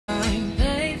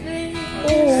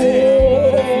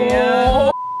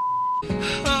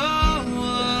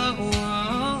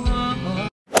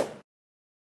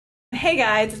Hey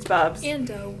guys, it's Bubs. And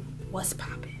what's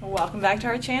poppin'? Welcome back to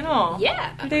our channel.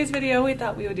 Yeah. Today's video, we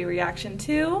thought we would do a reaction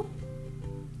to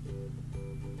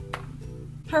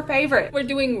her favorite. We're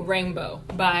doing Rainbow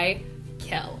by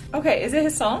Kel. Okay, is it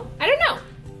his song? I don't know.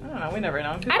 I don't know, we never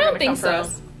know. People I are don't gonna think come for so.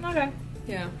 us. Okay.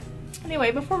 Yeah.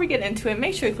 Anyway, before we get into it,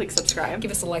 make sure you click subscribe.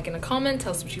 Give us a like and a comment. Tell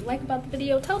us what you like about the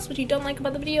video. Tell us what you don't like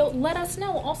about the video. Let us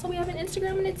know. Also, we have an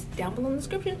Instagram and it's down below in the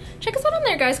description. Check us out on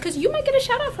there, guys, because you might get a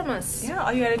shout out from us. Yeah,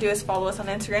 all you gotta do is follow us on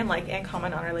Instagram, like and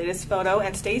comment on our latest photo,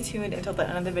 and stay tuned until the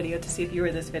end of the video to see if you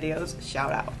were this video's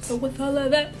shout out. So with all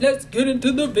of that, let's get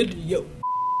into the video.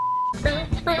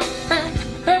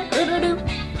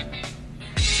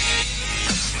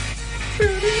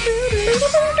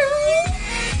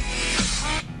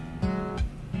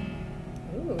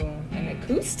 Ooh, an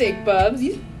acoustic, Bubs.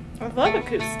 I love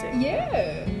acoustic.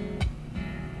 Yeah.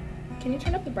 Can you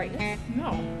turn up the brightness?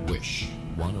 No. Wish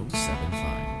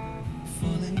 107.5.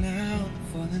 Falling out,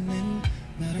 falling in,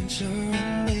 not unsure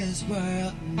in this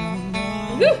world, no,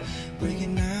 no. Woo!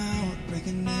 Breaking out,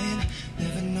 breaking in,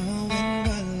 never knowing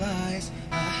what lies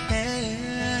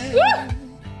ahead. Woo!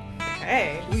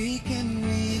 Hey. We can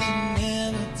really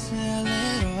never tell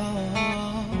it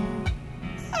all.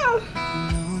 Oh.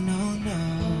 No, no, no.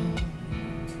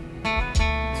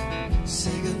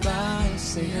 Say goodbye,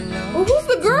 say hello. Oh, who's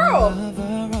the girl?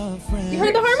 You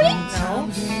heard the harmony? No.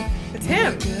 It's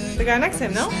him. The guy next to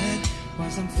him, no?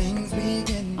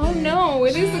 Oh no,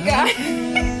 it is the guy.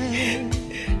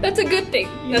 That's a good thing.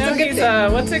 You That's know a good he's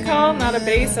thing. what's it called? Not a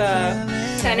bass,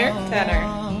 Tenor? tenor.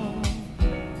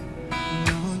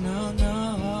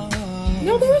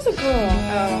 No, there was a girl.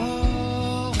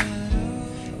 Oh.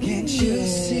 Can't you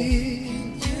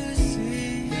see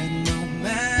that no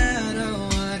matter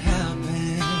what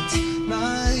happens,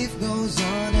 life goes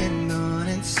on,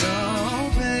 and so,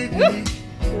 baby,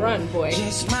 Run, boy.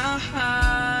 just smile,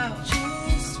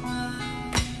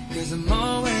 'cause I'm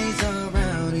always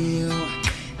around you,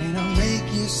 and I'll make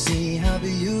you see how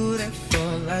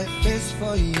beautiful life is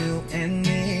for you and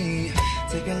me.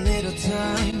 Take a little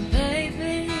time,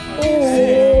 baby.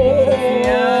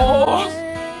 Yeah.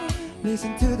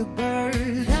 Listen to the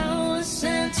birds. I was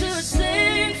sent to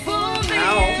sing for me.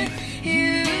 Ow. And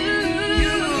you.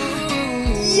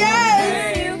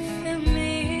 Yes! You feel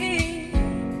me.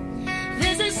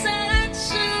 This is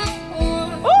such a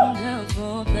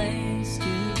wonderful place to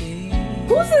be.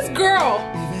 Who's this girl?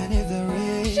 Even if the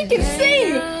rain, She can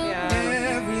sing!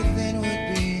 Yeah. everything would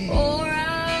be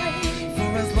alright.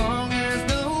 For as long as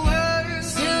the world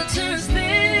still turns,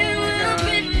 there will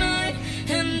be night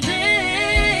and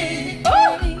day.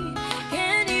 Oh!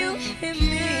 Can you hear me?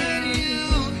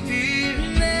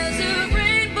 There's a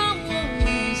rainbow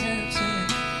always after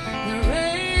the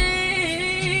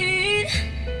rain.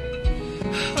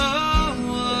 Oh,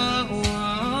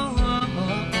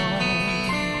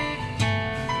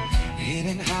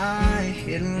 hidden high,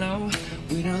 hidden low.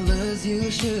 We don't lose, you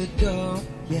should go.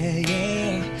 Yeah,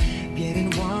 yeah. Getting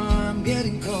warm,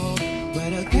 getting cold.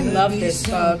 But I love this,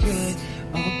 Bubs.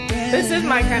 This is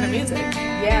my kind of music.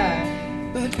 Yeah.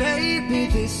 But baby,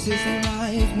 this is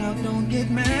life. Now don't get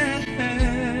mad.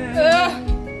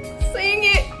 Sing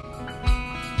it!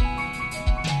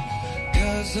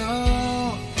 'Cause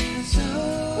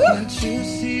can't you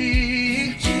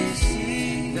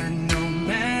see that no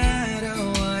matter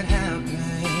what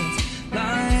happens,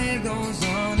 life goes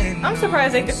on and I'm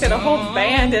surprised they could fit a whole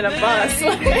band in a bus.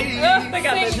 They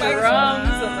got the Sing,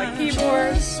 drums and the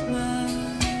keyboards.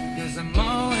 'Cause I'm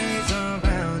always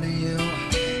around you,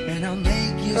 and I'll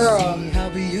make you Girl. see how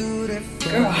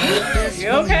beautiful Girl. life is You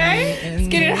for okay? Let's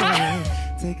get it hot.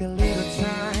 Take a little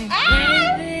time.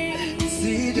 Ah!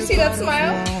 You see that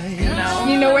smile? No.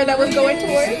 You know where that was going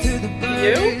towards?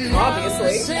 You?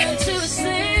 Obviously.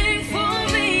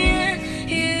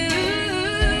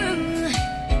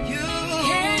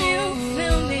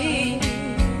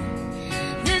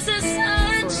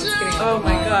 Oh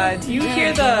my god. Do you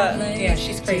hear the... Yeah,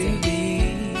 she's crazy. Even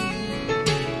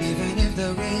if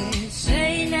the rain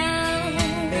say now,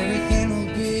 everything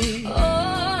will be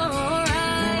alright.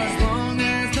 As long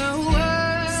as the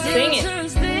world Sing it.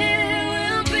 turns, there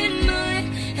will be night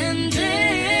and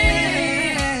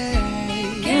day.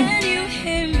 Can you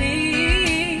hear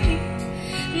me?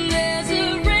 There's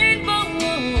a rainbow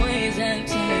always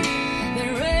after the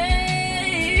rain.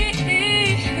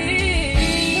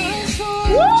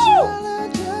 Woo!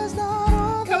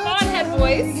 Come on, head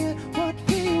voice.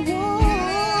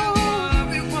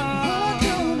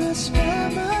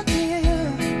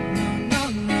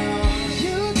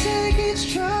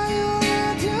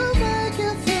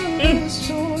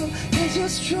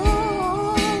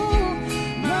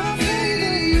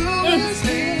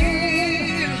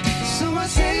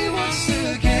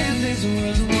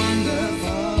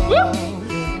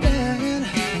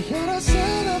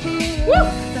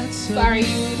 That's so Sorry.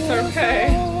 beautiful. It's okay.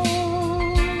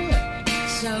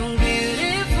 So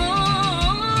beautiful.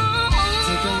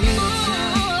 Take a little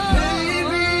time,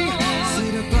 baby. See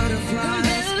the butterflies.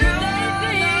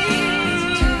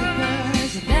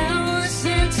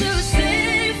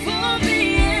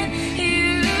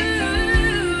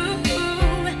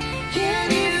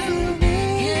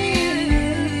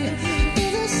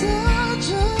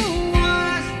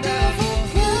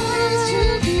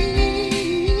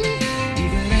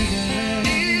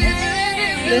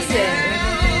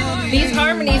 Listen, these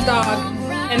harmonies, dog,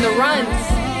 and the runs.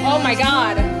 Oh my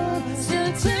god.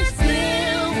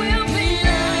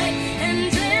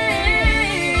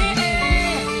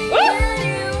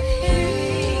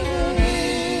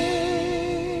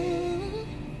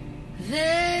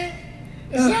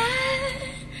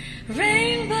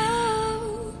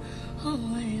 Rainbow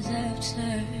always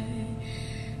after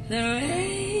the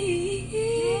rain.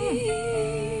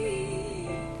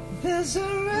 There's a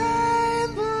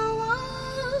rainbow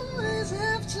always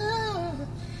after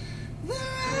the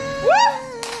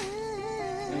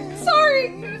rain. Sorry.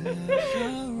 There's a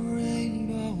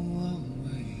rainbow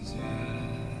always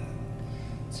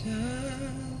after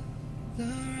the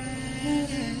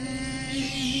rain.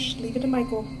 Leave it to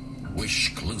Michael.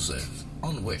 Wish Exclusive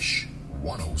on Wish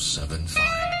 1075.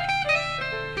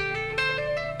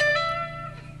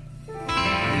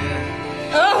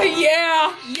 Oh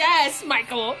yeah. Yes,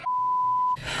 Michael.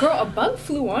 Girl, a bug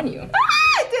flew on you.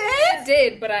 I It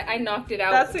did, but I knocked it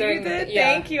out. That's what during you did? The,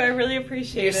 yeah. Thank you. I really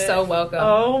appreciate You're it. so welcome.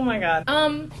 Oh my god.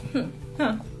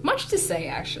 Huh. Much to say,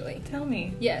 actually. Tell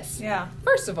me. Yes. Yeah.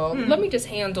 First of all, let me just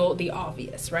handle the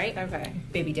obvious, right? Okay.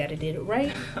 Baby daddy did it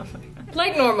right. Oh my god.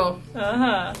 Like normal.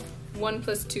 Uh-huh. 1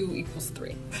 + 2 =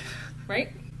 3. Right?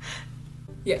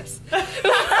 Yes.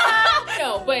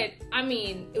 No, but I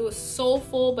mean, it was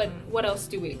soulful, but what else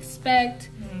do we expect?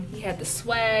 He had the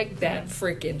swag, that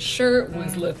freaking shirt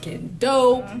was looking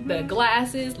dope, the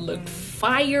glasses looked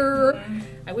fire.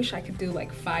 I wish I could do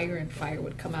like fire and fire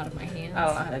would come out of my hands. I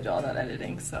don't know how to do all that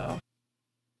editing, so.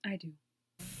 I do.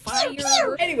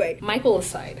 Fire. Anyway, Michael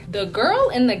aside, the girl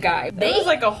and the guy, It was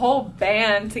like a whole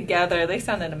band together. They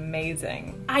sounded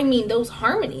amazing. I mean, those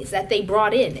harmonies that they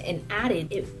brought in and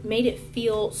added, it made it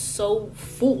feel so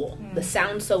full. The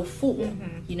sound so full,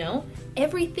 you know?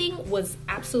 Everything was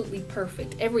absolutely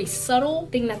perfect. Every subtle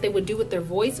thing that they would do with their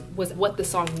voice was what the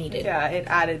song needed. Yeah, it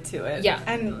added to it. Yeah.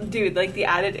 And dude, like the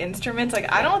added instruments,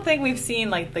 like I don't think we've seen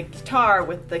like the guitar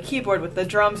with the keyboard with the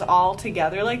drums all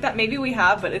together like that. Maybe we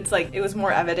have, but it's like it was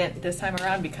more evident this time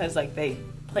around because like they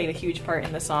played a huge part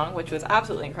in the song, which was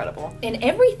absolutely incredible. And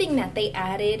everything that they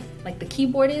added, like the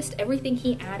keyboardist, everything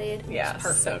he added Yeah, was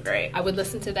perfect. so great. I would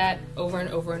listen to that over and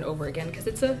over and over again because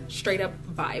it's a straight up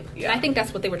vibe. Yeah. And I think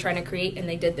that's what they were trying to create, and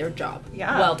they did their job.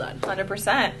 Yeah. Well done.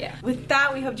 100%. Yeah. With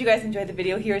that, we hope you guys enjoyed the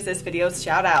video. Here's this video's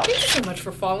shout out. Thank you so much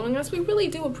for following us. We really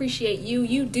do appreciate you.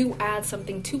 You do add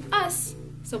something to us,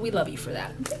 so we love you for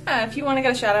that. If you want to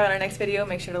get a shout out in our next video,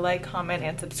 make sure to like, comment,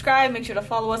 and subscribe. Make sure to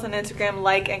follow us on Instagram,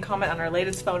 like, and comment on our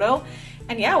latest photo.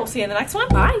 And yeah, we'll see you in the next one.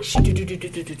 Bye.